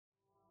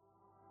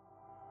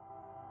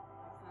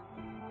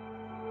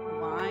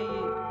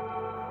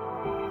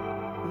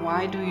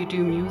Why do you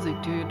do music?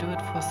 Do you do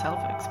it for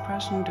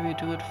self-expression? Do you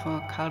do it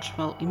for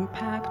cultural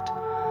impact?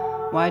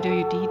 Why do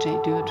you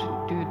DJ?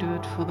 Do you do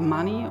it for the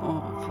money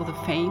or for the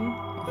fame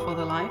or for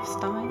the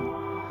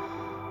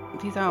lifestyle?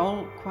 These are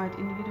all quite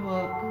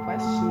individual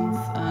questions,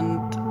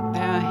 and they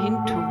are a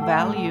hint to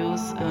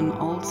values and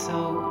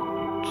also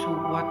to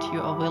what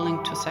you are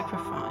willing to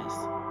sacrifice.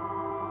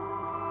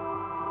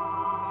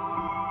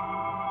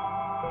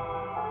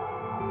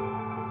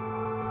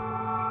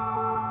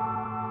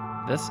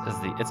 This is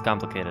the It's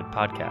Complicated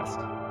podcast.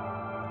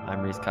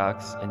 I'm Reese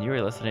Cox, and you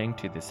are listening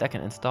to the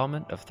second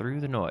installment of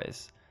Through the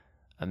Noise,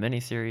 a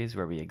mini-series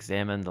where we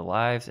examine the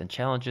lives and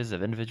challenges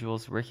of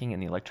individuals working in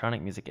the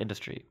electronic music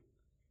industry.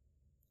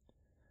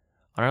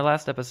 On our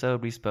last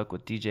episode, we spoke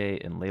with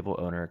DJ and label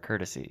owner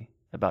Courtesy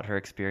about her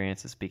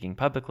experience of speaking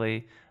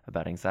publicly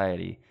about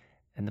anxiety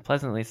and the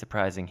pleasantly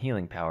surprising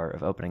healing power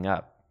of opening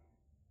up.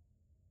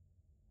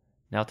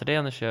 Now today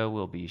on the show,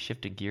 we'll be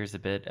shifting gears a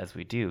bit, as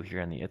we do here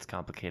on the It's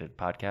Complicated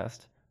podcast,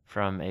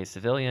 from a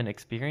civilian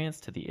experience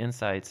to the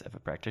insights of a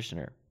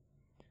practitioner.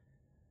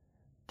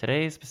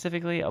 Today,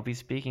 specifically, I'll be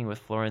speaking with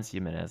Florence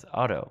Jimenez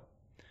Otto,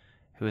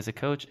 who is a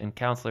coach and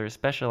counselor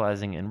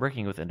specializing in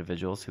working with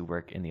individuals who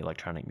work in the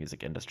electronic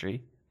music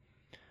industry.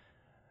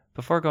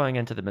 Before going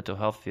into the mental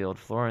health field,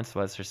 Florence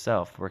was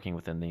herself working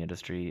within the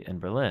industry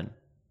in Berlin.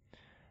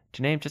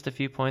 To name just a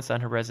few points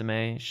on her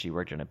resume, she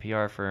worked in a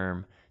PR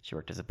firm, she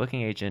worked as a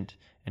booking agent,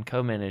 and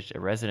co-managed a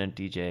resident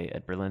DJ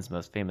at Berlin's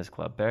most famous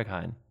club,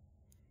 Berghain.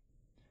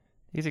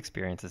 These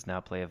experiences now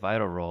play a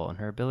vital role in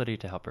her ability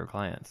to help her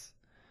clients.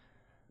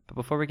 But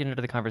before we get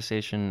into the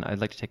conversation, I'd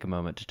like to take a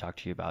moment to talk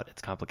to you about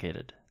It's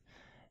Complicated.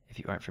 If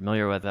you aren't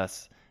familiar with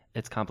us,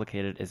 It's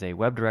Complicated is a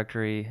web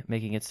directory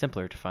making it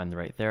simpler to find the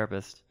right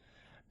therapist.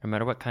 No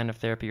matter what kind of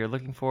therapy you're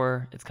looking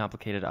for, It's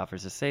Complicated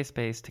offers a safe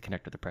space to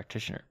connect with a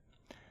practitioner.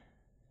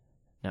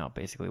 Now,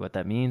 basically what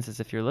that means is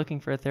if you're looking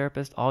for a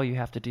therapist, all you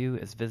have to do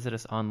is visit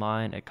us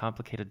online at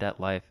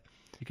complicated.life.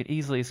 You could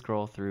easily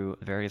scroll through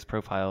various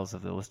profiles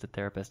of the listed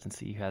therapist and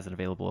see who has an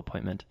available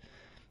appointment.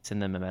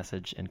 Send them a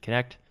message and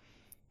connect.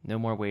 No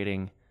more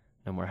waiting,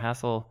 no more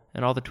hassle,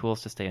 and all the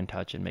tools to stay in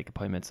touch and make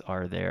appointments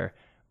are there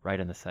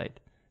right on the site.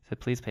 So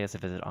please pay us a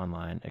visit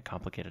online at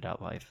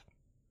complicated.life.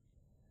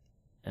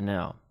 And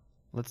now,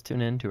 let's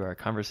tune in to our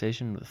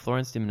conversation with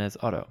Florence Jimenez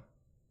Otto.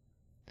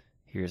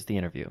 Here's the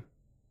interview.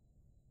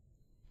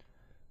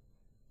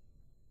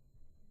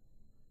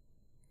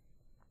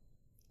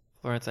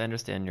 Florence, I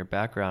understand your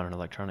background in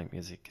electronic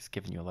music has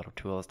given you a lot of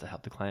tools to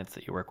help the clients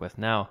that you work with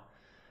now.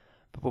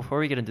 But before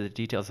we get into the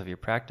details of your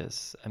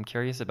practice, I'm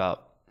curious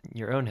about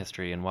your own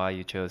history and why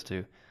you chose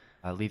to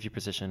leave your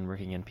position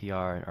working in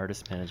PR and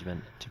artist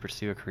management to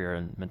pursue a career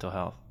in mental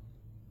health.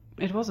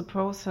 It was a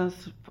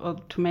process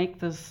to make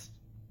this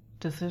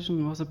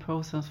decision was a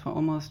process for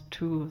almost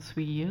 2 or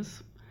 3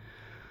 years.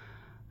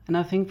 And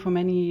I think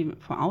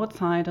for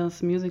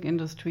outsiders, music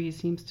industry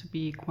seems to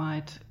be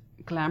quite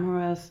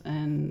glamorous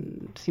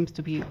and seems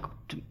to be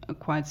a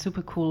quite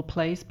super cool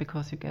place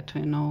because you get to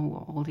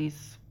know all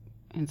these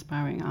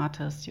inspiring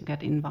artists, you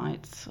get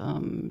invites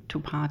to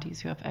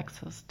parties, you have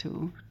access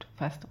to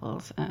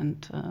festivals,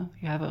 and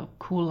you have a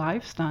cool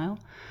lifestyle.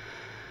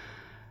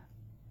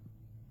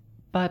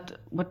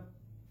 But what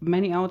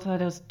many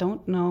outsiders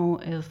don't know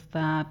is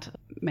that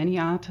many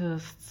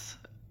artists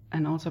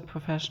and also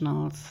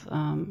professionals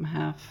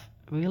have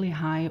really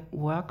high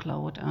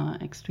workload,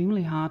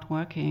 extremely hard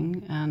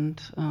working,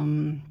 and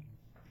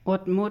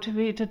what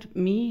motivated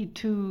me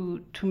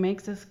to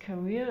make this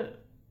career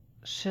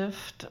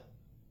shift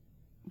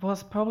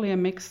was probably a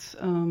mix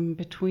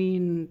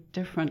between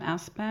different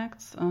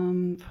aspects.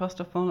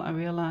 First of all, I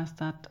realized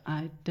that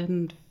I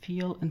didn't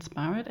feel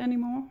inspired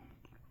anymore.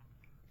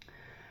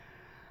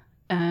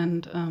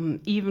 And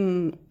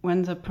even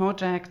when the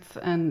projects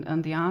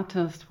and the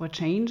artists were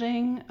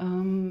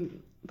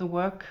changing, the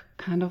work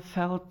kind of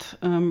felt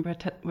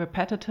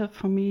repetitive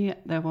for me.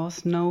 There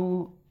was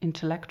no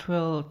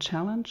intellectual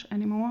challenge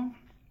anymore.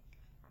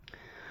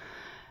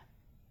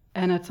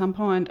 And at some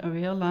point I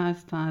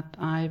realized that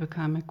I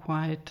became a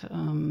quite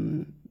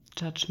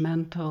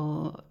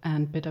judgmental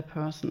and bitter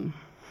person.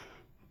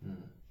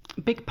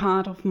 A big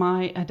part of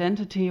my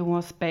identity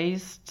was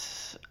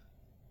based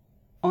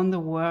on the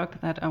work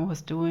that I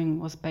was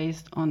doing, was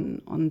based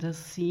on this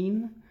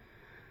scene.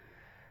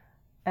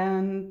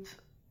 And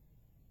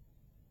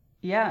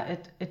yeah,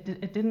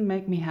 it didn't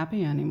make me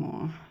happy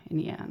anymore in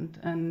the end.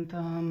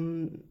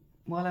 And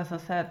well, as I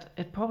said,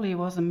 it probably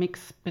was a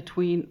mix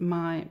between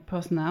my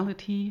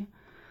personality,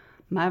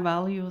 my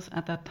values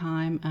at that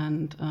time,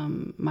 and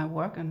my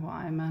work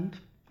environment,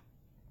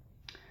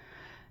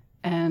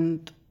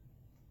 and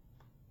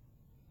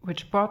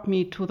which brought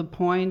me to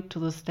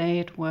the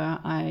state where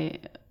I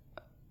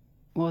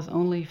was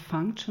only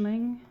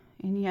functioning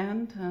in the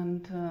end,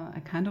 and I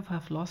kind of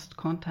have lost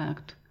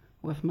contact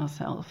with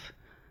myself.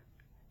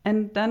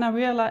 And then I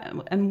realized,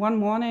 and one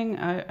morning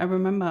I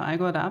remember I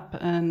got up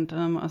and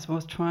I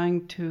was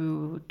trying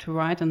to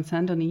write and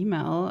send an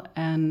email,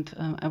 and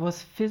I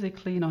was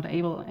physically not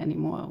able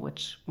anymore,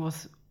 which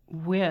was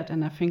weird.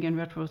 And I think in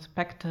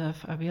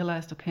retrospective, I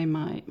realized, okay,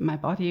 my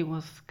body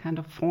was kind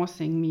of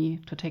forcing me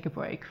to take a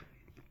break.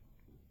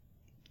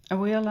 I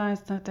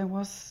realized that there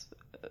was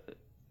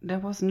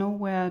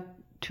nowhere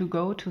to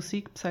go to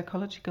seek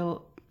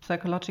psychological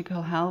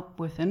help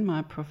within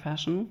my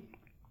profession.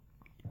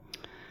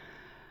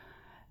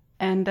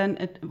 And then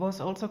it was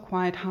also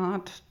quite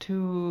hard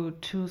to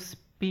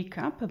speak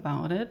up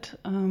about it,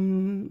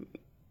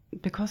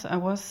 because I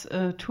was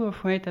too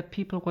afraid that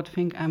people would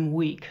think I'm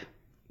weak.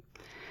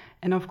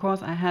 And of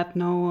course, I had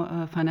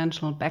no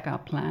financial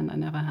backup plan. I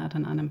never had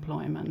an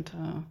unemployment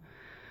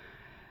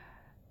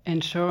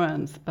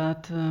insurance,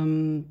 but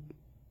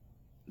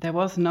there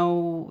was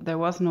no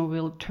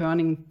real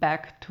turning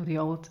back to the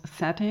old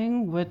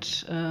setting,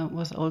 which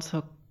was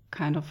also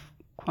kind of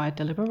quite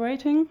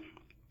deliberating,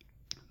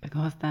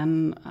 because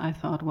then I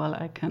thought, well,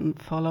 I can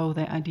follow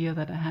the idea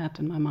that I had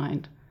in my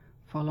mind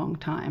for a long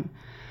time,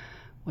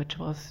 which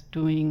was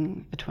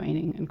doing a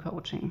training and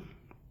coaching.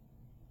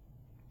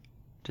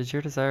 Did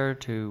your desire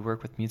to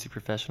work with music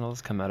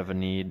professionals come out of a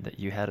need that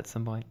you had at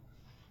some point?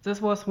 This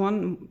was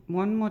one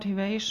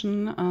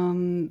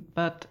motivation,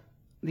 but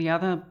the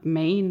other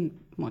main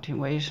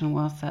motivation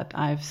was that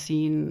I've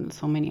seen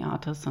so many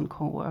artists and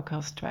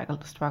co-workers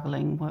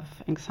struggling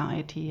with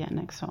anxiety and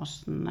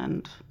exhaustion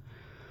and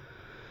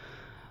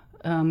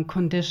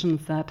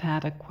conditions that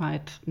had a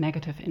quite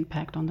negative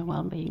impact on the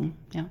well-being,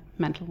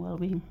 mental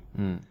well-being.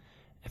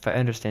 If I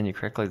understand you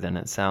correctly, then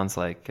it sounds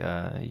like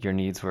your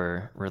needs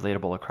were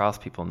relatable across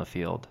people in the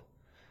field,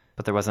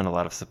 but there wasn't a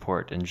lot of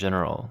support in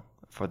general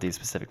for these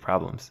specific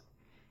problems.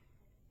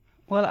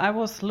 Well, I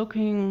was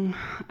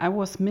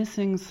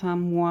missing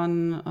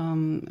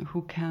someone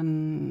who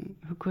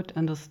could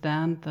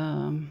understand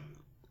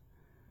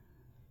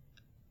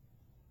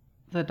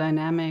the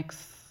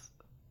dynamics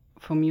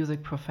for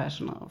music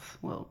professionals.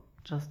 Well,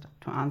 just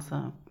to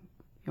answer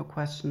your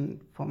question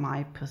for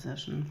my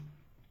position.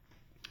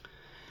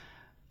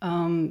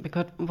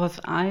 Because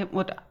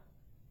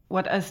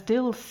what I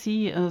still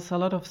see is a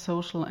lot of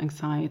social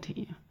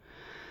anxiety,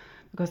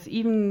 because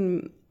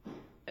even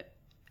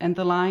and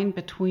the line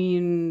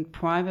between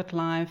private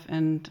life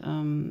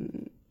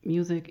and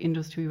music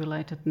industry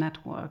related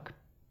network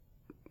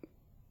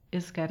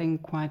is getting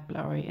quite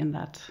blurry in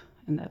that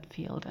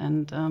field,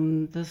 and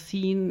the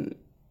scene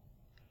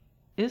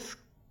is,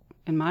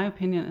 in my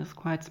opinion, is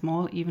quite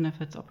small, even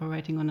if it's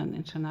operating on an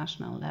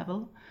international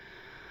level.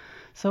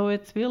 So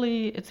it's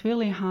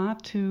really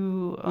hard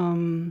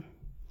to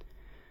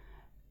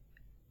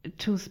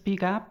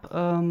speak up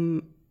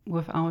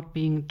without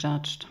being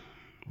judged.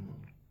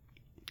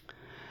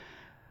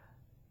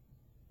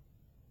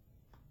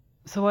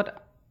 So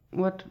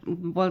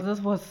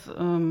this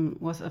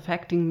was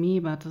affecting me,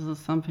 but this is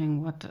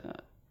something what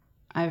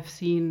I've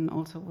seen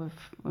also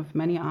with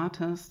many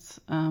artists,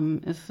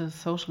 is the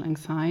social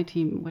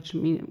anxiety, which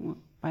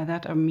by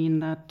that I mean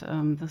that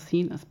the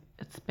scene is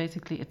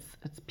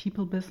it's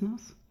people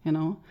business,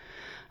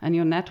 and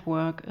your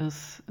network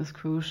is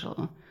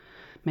crucial.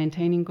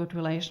 Maintaining good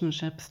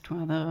relationships to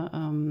other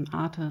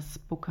artists,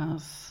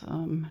 bookers,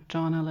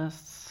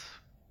 journalists,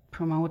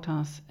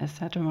 promoters,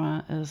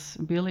 etc., is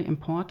really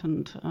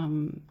important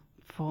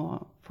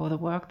for the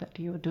work that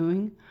you're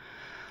doing.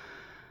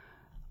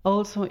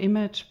 Also,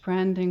 image,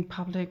 branding,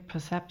 public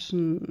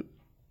perception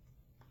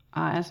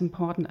are as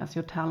important as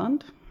your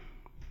talent.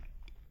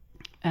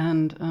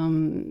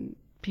 And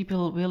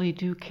people really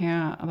do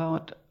care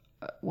about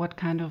what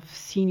kind of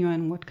scene you're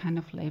in, what kind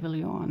of label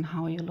you're on,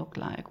 how you look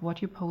like,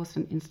 what you post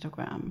on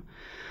Instagram,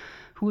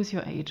 who is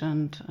your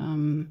agent,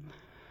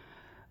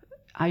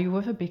 are you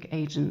with a big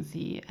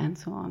agency, and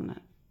so on.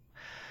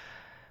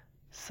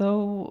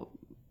 So,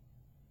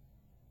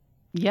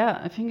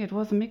 I think it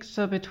was a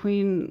mixture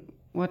between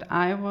what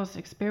I was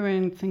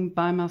experiencing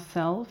by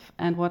myself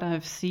and what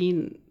I've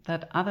seen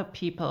that other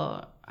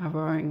people are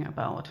worrying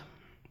about,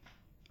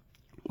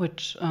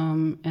 which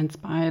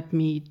inspired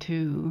me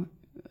to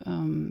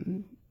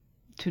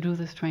do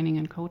this training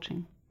and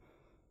coaching.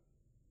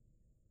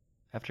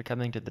 After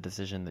coming to the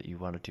decision that you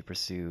wanted to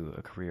pursue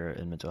a career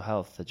in mental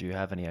health, did you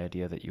have any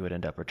idea that you would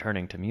end up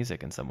returning to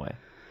music in some way?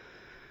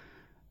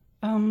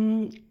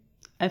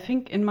 I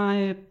think in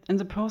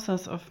the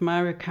process of my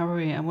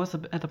recovery, I was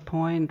at a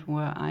point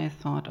where I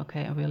thought,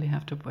 okay, I really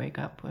have to break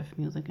up with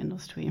music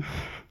industry.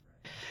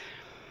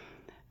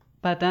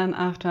 But then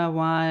after a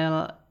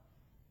while,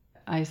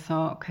 I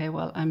saw, okay,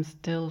 well, I'm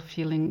still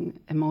feeling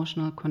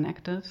emotional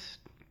connected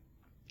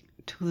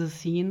to the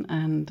scene,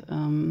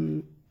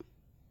 and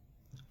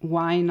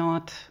why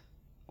not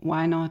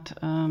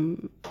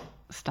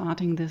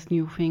starting this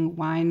new thing?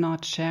 Why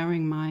not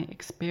sharing my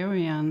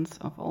experience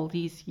of all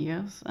these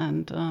years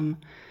and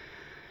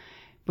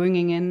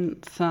bringing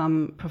in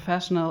some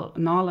professional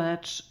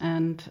knowledge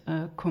and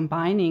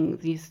combining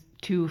these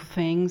two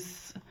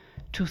things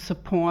to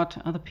support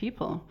other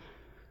people?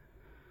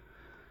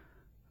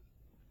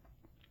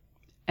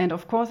 And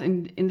of course,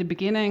 in the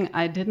beginning,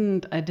 I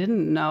didn't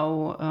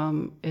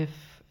know if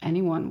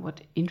anyone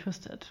would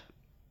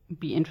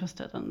be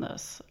interested in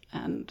this.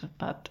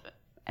 But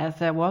as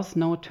there was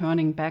no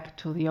turning back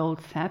to the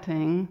old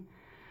setting,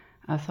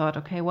 I thought,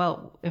 okay,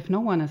 well, if no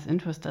one is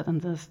interested in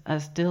this, I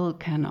still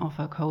can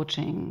offer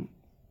coaching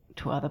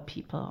to other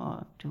people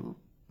or do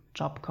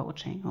job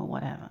coaching or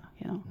whatever,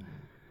 Yeah.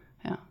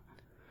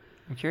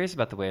 I'm curious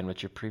about the way in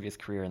which your previous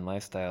career and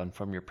lifestyle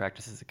inform your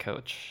practice as a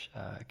coach.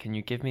 Can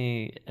you give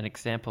me an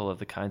example of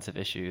the kinds of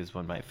issues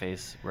one might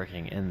face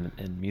working in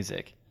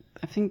music?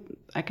 I think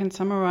I can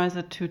summarize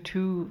it to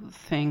two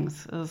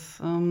things.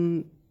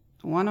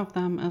 One of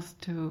them is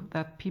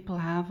that people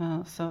have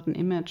a certain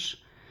image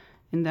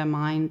in their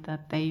mind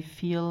that they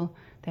feel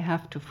they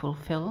have to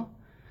fulfill,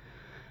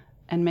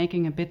 and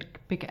making a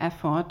big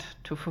effort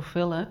to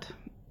fulfill it,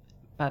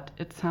 but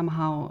it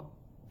somehow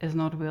is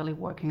not really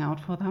working out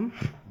for them.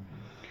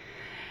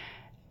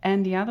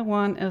 And the other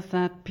one is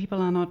that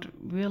people are not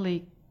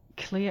really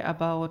clear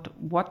about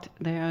what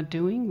they are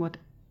doing, what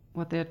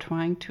they're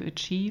trying to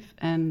achieve,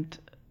 and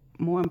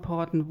more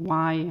important,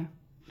 why.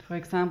 For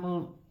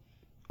example,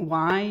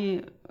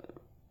 why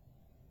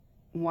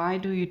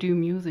do you do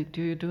music?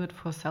 Do you do it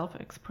for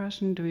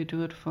self-expression? Do you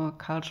do it for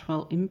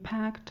cultural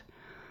impact?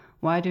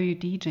 Why do you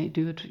DJ?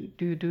 Do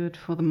you do it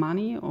for the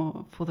money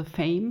or for the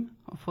fame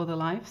or for the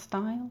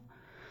lifestyle?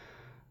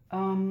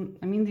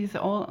 I mean, these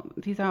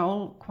are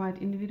all quite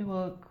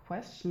individual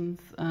questions,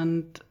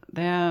 and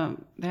they're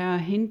a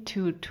hint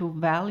to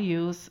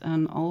values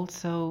and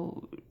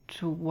also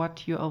to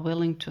what you are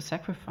willing to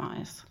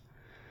sacrifice.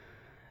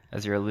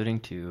 As you're alluding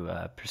to,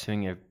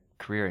 pursuing a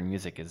career in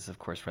music is, of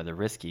course, rather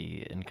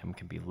risky. Income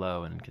can be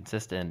low and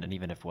inconsistent, and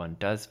even if one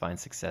does find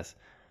success,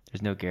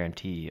 there's no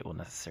guarantee it will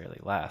necessarily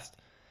last.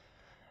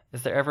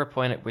 Is there ever a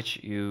point at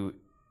which you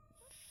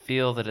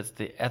feel that it's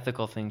the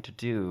ethical thing to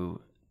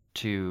do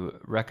to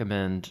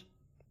recommend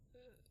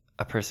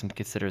a person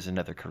considers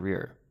another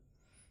career?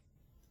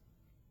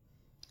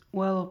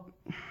 Well,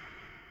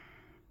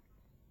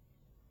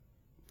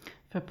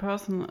 if a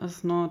person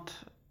is not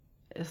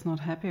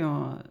happy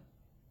or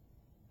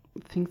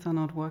things are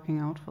not working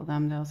out for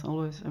them, there's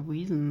always a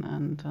reason.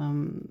 And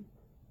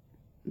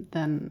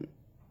then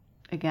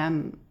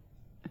again,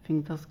 I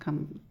think this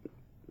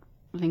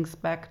links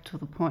back to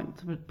the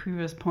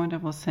previous point I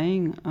was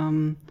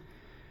saying.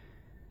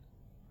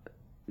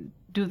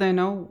 Do they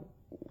know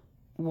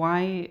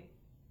why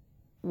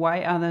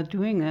are they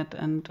doing it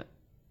and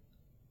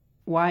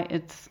why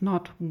it's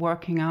not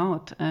working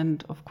out?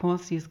 And of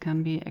course, these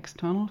can be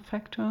external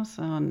factors,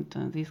 and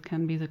these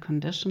can be the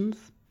conditions,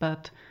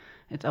 but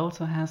it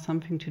also has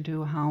something to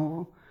do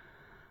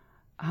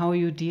how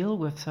you deal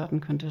with certain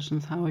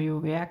conditions, how you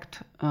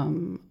react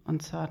on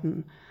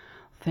certain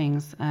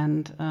things.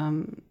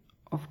 And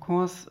of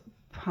course,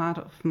 part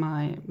of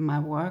my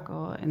work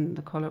or in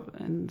the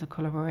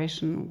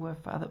collaboration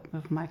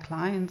with my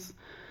clients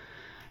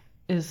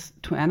is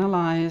to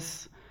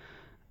analyze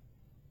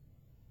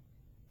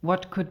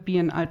what could be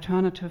an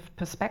alternative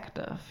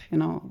perspective,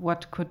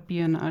 what could be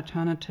an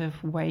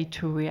alternative way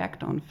to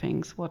react on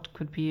things, what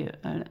could be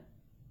a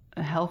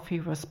healthy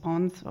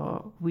response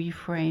or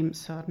reframe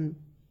certain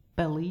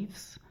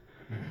beliefs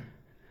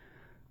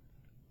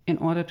in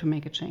order to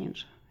make a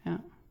change. Yeah.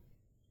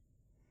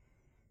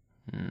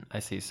 I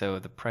see. So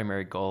the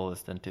primary goal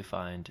is then to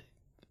find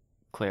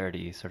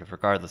clarity sort of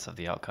regardless of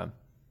the outcome.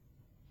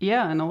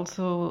 Yeah, and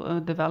also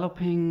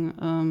developing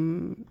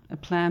a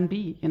plan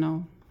B,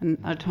 an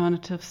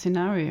alternative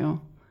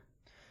scenario.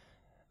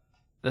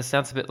 This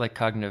sounds a bit like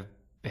cognitive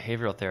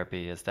behavioral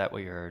therapy. Is that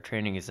what your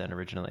training is in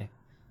originally?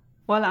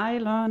 Well, I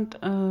learned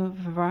a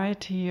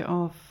variety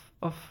of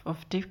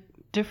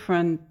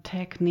different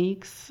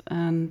techniques,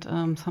 and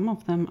some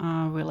of them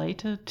are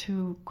related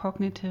to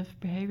cognitive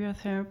behavior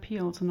therapy,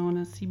 also known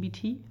as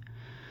CBT,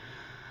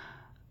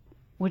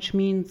 which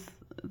means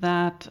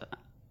that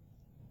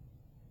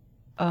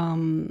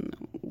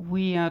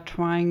we are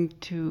trying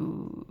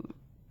to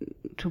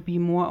be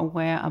more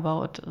aware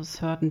about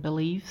certain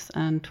beliefs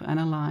and to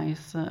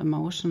analyze the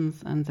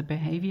emotions and the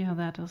behavior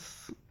that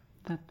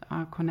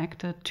are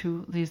connected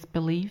to these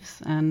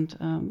beliefs, and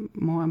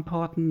more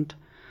important,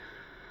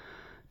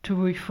 to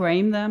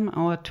reframe them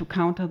or to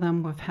counter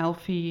them with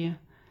healthy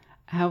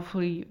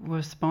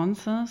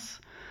responses.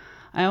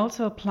 I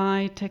also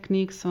apply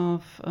techniques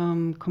of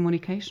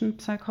communication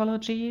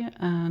psychology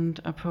and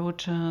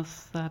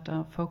approaches that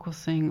are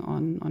focusing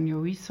on your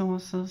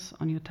resources,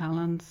 on your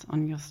talents,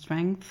 on your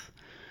strengths.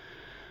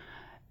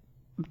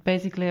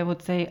 Basically, I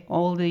would say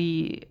all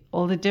the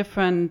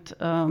different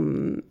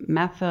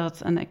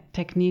methods and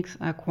techniques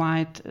are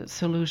quite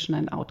solution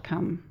and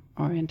outcome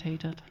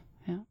orientated.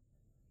 Yeah.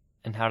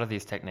 And how do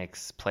these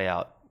techniques play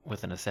out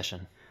within a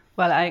session?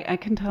 Well, I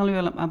can tell you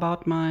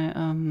about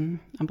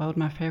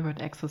my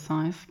favorite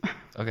exercise.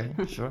 Okay,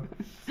 sure.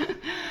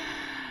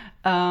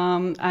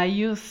 I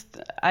use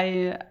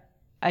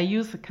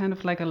a kind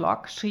of like a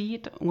log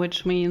sheet,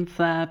 which means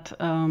that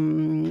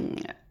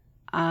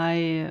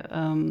I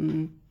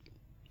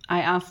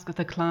ask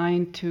the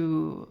client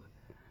to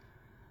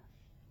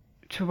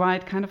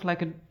write kind of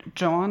like a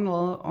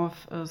journal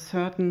of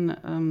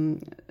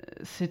certain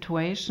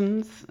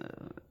situations.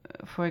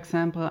 For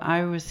example, I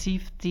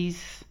received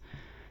these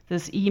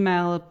this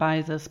email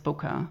by this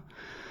booker,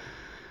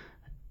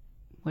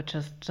 which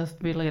is just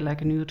really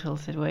like a neutral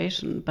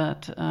situation,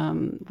 but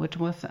which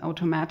was the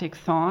automatic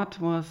thought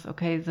was,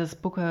 okay, this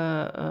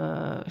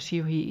booker,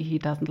 he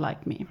doesn't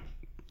like me.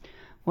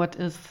 What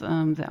is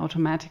the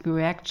automatic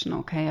reaction?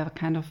 Okay, I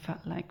kind of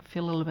like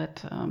feel a little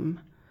bit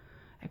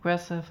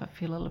aggressive, I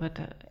feel a little bit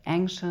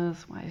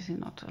anxious, why is he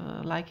not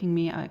liking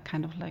me? I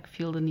kind of like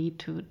feel the need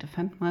to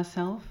defend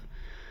myself.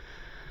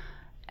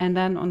 And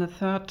then on the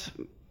third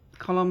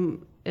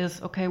column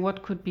is, okay,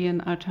 what could be an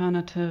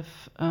alternative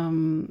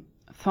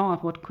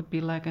thought? What could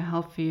be like a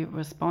healthy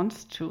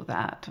response to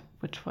that?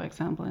 Which, for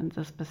example, in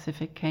this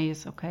specific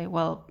case, okay,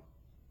 well,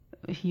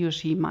 he or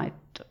she might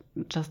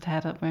just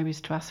had a very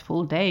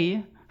stressful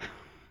day,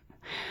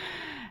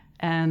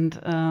 and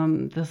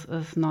this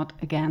is not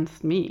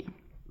against me.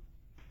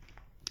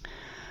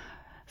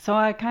 So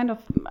I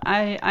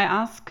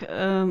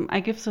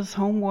give this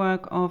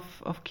homework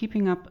of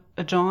keeping up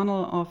a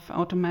journal of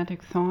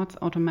automatic thoughts,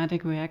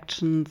 automatic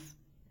reactions,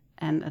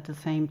 and at the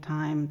same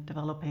time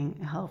developing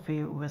a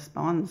healthy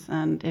response.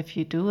 And if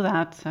you do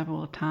that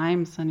several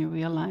times, then you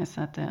realize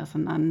that there's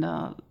an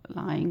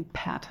underlying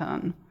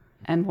pattern.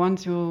 And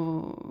once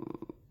you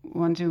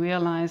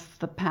realize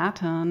the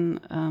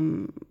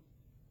pattern,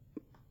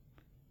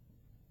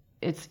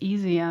 it's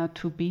easier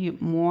to be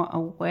more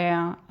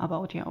aware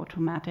about your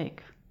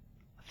automatic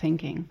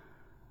thinking.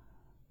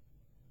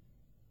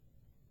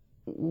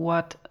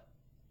 What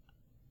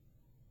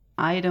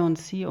I don't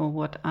see, or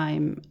what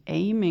I'm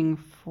aiming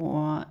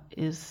for,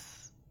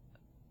 is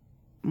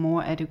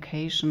more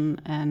education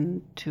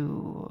and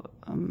to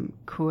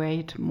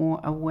create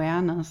more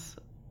awareness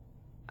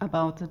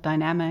about the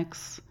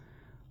dynamics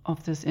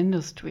of this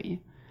industry.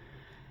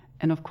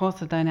 And of course,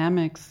 the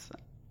dynamics,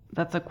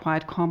 that's a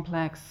quite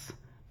complex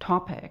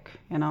topic,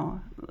 you know,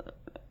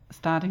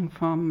 starting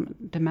from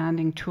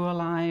demanding tour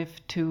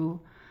life to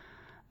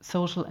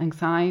social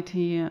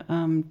anxiety,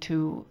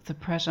 to the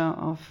pressure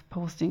of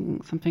posting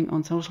something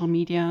on social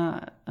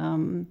media,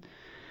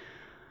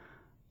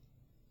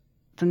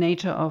 the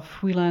nature of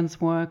freelance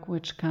work,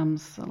 which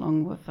comes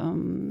along with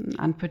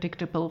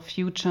unpredictable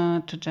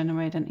future to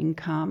generate an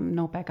income,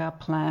 no backup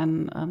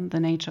plan, the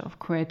nature of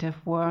creative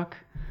work,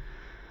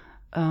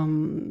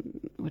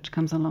 which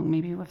comes along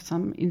maybe with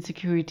some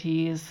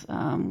insecurities,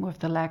 with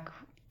the lack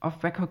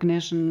of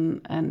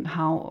recognition, and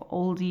how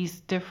all these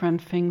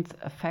different things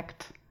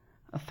affect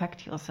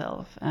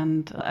yourself.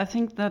 And I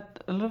think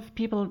that a lot of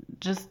people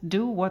just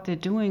do what they're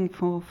doing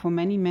for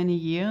many, many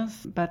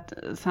years, but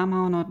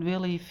somehow not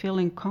really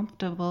feeling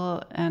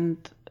comfortable, and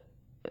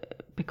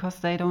because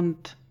they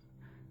don't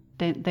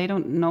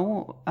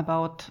know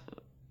about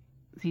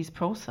these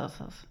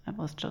processes I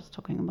was just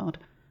talking about.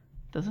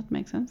 Does it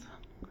make sense?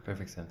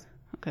 Perfect sense.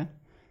 Okay.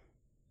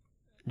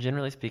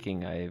 Generally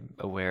speaking, I'm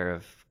aware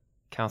of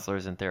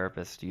counselors and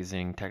therapists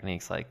using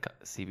techniques like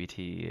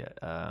CBT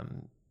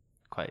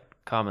quite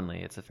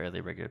commonly. It's a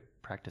fairly regular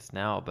practice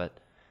now, but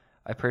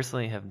I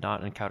personally have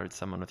not encountered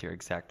someone with your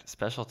exact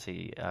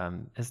specialty.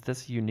 Is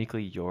this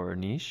uniquely your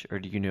niche, or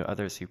do you know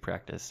others who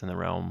practice in the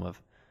realm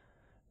of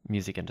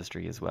music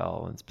industry as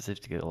well, and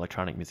specifically the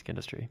electronic music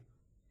industry?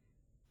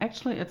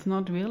 Actually, it's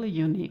not really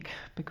unique,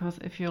 because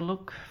if you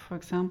look, for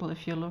example,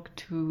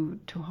 to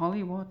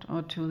Hollywood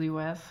or to the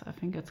US, I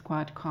think it's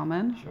quite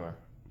common. Sure.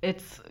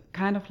 It's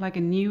kind of like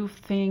a new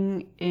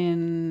thing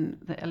in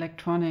the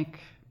electronic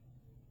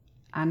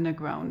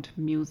underground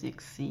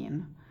music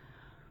scene.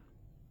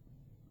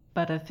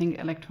 But I think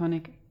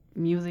electronic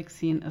music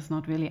scene is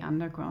not really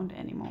underground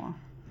anymore.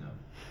 No.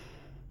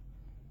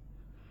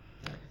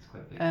 Yeah, it's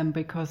quite big.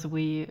 Because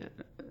the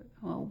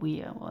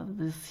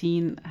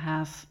scene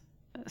has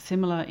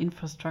similar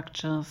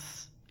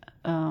infrastructures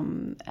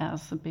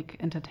as the big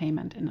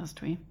entertainment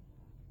industry.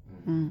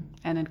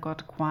 And it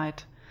got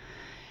quite,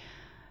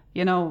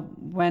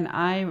 when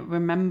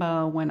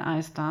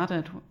I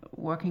started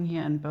working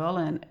here in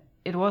Berlin,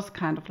 it was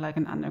kind of like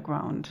an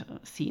underground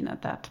scene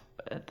at that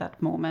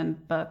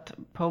moment, but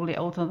probably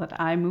also that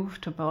I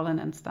moved to Berlin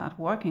and start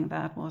working,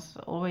 that was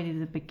already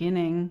the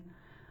beginning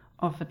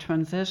of a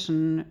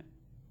transition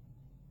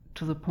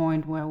to the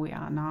point where we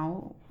are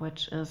now,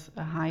 which is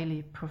a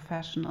highly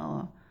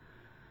professional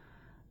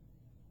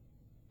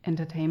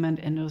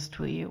entertainment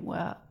industry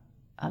where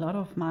a lot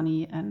of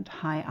money and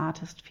high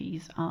artist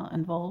fees are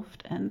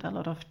involved, and a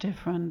lot of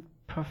different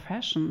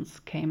professions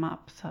came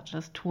up, such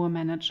as tour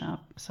manager,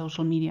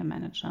 social media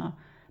manager,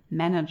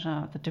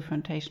 the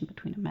differentiation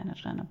between a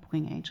manager and a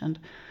booking agent,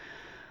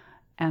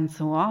 and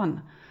so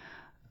on.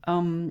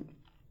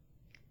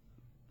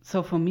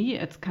 So for me,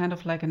 it's kind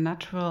of like a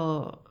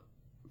natural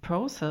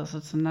process.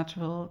 It's a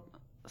natural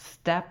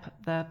step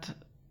that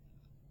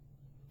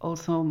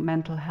also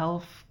mental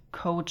health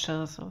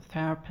coaches or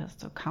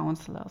therapists or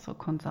counselors or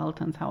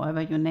consultants,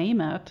 however you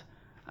name it,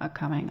 are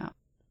coming up.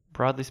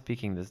 Broadly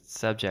speaking, the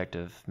subject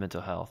of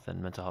mental health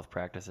and mental health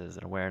practices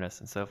and awareness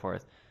and so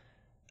forth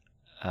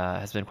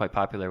has been quite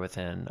popular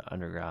within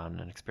underground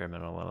and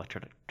experimental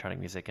electronic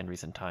music in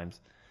recent times.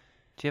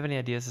 Do you have any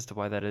ideas as to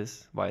why that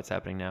is, why it's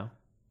happening now?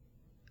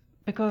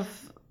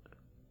 Because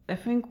I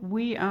think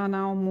we are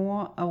now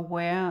more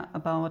aware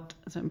about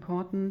the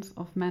importance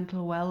of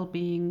mental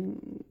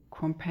well-being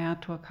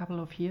compared to a couple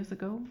of years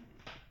ago.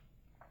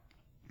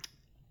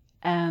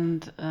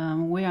 And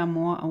we are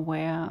more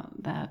aware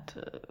that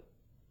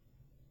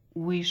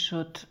we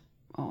should,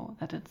 or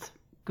that it's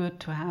good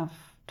to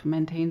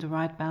maintain the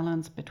right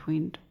balance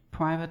between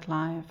private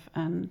life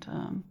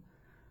and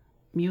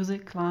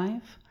music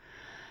life,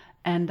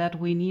 and that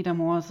we need a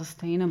more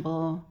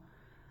sustainable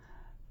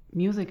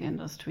music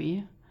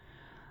industry,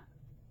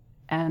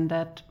 and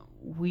that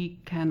we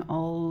can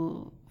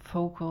all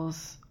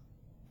focus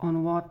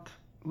on what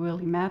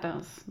really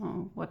matters,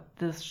 what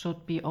this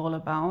should be all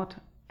about,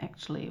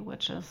 actually,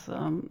 which is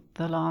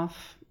the love,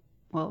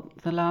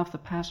 the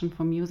passion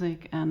for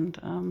music,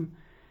 and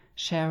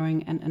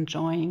sharing and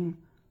enjoying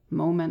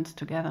moments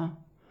together.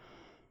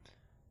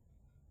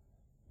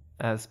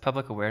 As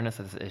public awareness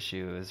of this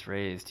issue is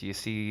raised, do you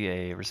see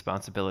a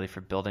responsibility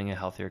for building a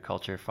healthier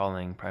culture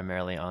falling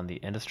primarily on the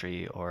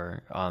industry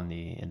or on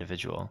the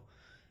individual?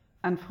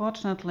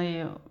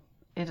 Unfortunately,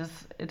 it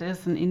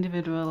is an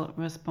individual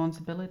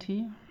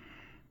responsibility.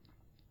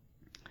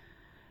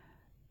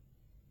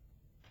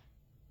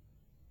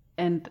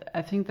 And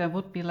I think there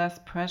would be less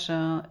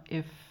pressure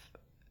if,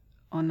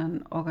 on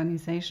an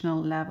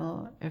organizational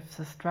level, if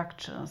the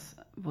structures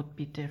would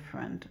be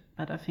different.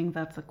 But I think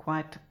that's a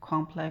quite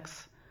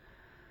complex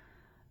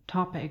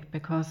topic,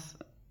 because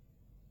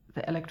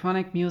the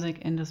electronic music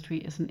industry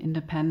is an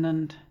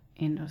independent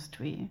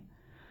industry.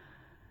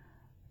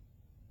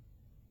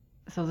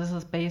 So this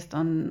is based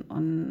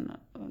on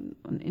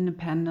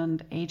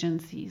independent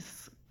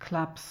agencies,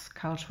 clubs,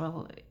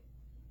 cultural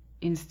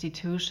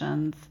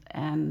institutions,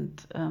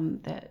 and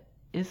there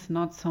is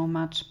not so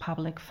much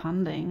public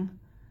funding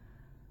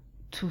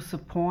to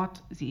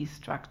support these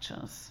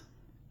structures.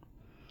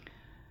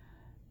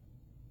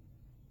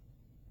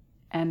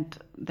 And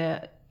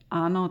there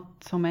are not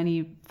so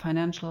many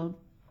financial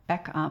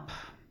backup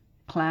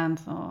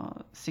plans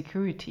or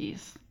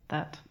securities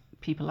that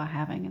people are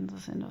having in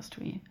this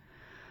industry.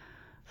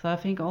 So I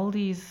think all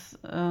these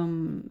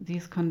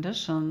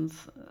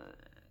conditions,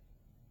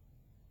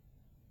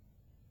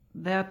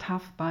 they're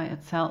tough by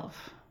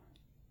itself.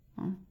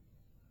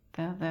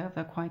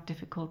 They're quite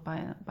difficult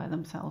by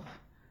themselves,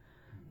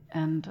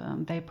 and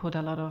they put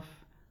a lot of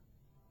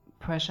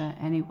pressure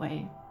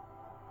anyway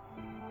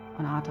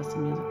on artists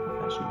and music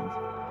professionals.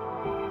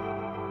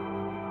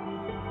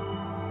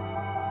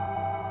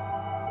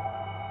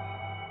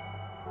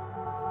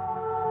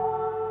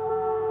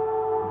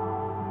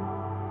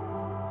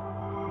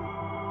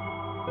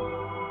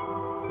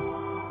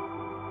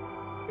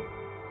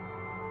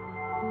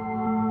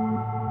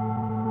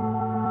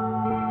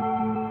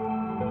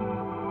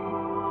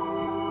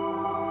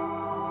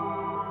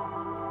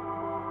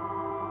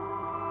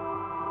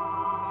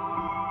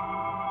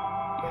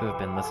 You have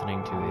been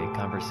listening to a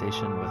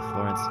conversation with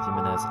Florence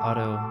Jimenez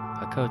Otto,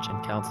 a coach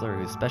and counselor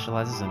who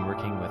specializes in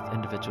working with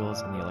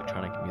individuals in the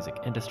electronic music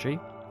industry.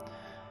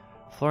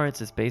 Florence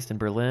is based in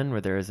Berlin,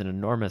 where there is an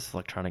enormous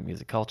electronic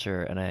music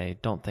culture, and I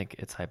don't think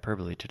it's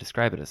hyperbole to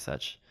describe it as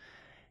such.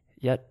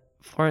 Yet,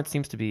 Florence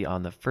seems to be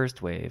on the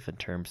first wave in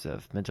terms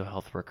of mental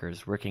health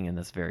workers working in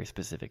this very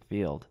specific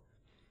field.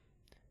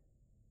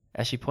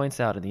 As she points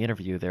out in the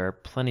interview, there are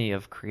plenty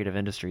of creative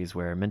industries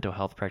where mental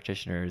health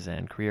practitioners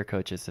and career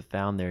coaches have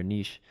found their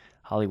niche,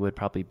 Hollywood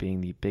probably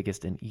being the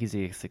biggest and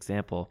easiest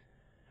example.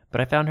 But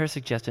I found her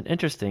suggestion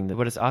interesting that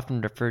what is often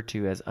referred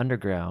to as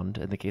underground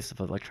in the case of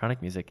electronic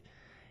music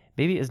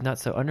maybe is not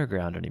so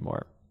underground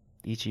anymore.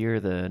 Each year,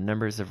 the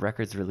numbers of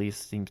records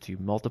released seem to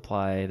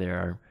multiply. There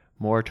are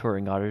more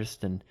touring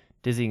artists and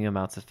dizzying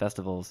amounts of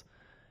festivals.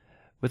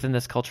 Within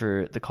this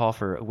culture, the call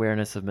for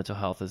awareness of mental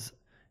health is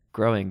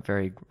growing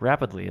very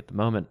rapidly at the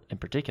moment in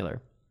particular.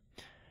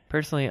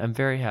 Personally, I'm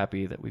very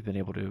happy that we've been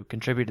able to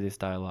contribute to this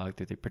dialogue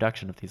through the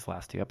production of these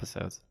last 2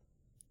 episodes.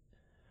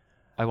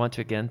 I want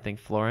to again thank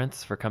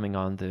Florence for coming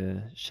on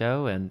the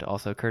show, and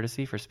also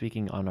Courtesy for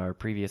speaking on our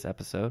previous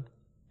episode.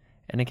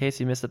 And in case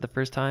you missed it the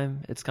first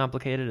time, It's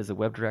Complicated is a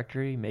web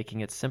directory making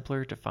it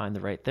simpler to find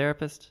the right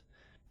therapist.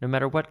 No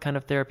matter what kind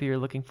of therapy you're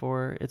looking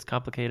for, It's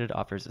Complicated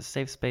offers a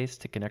safe space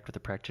to connect with a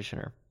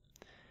practitioner.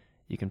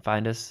 You can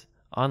find us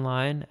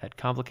online at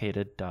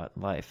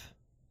complicated.life.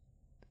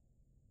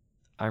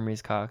 I'm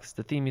Reese Cox.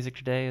 The theme music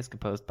today is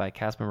composed by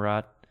Casper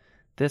Murat.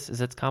 This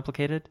is It's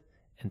Complicated,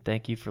 and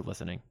thank you for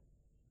listening.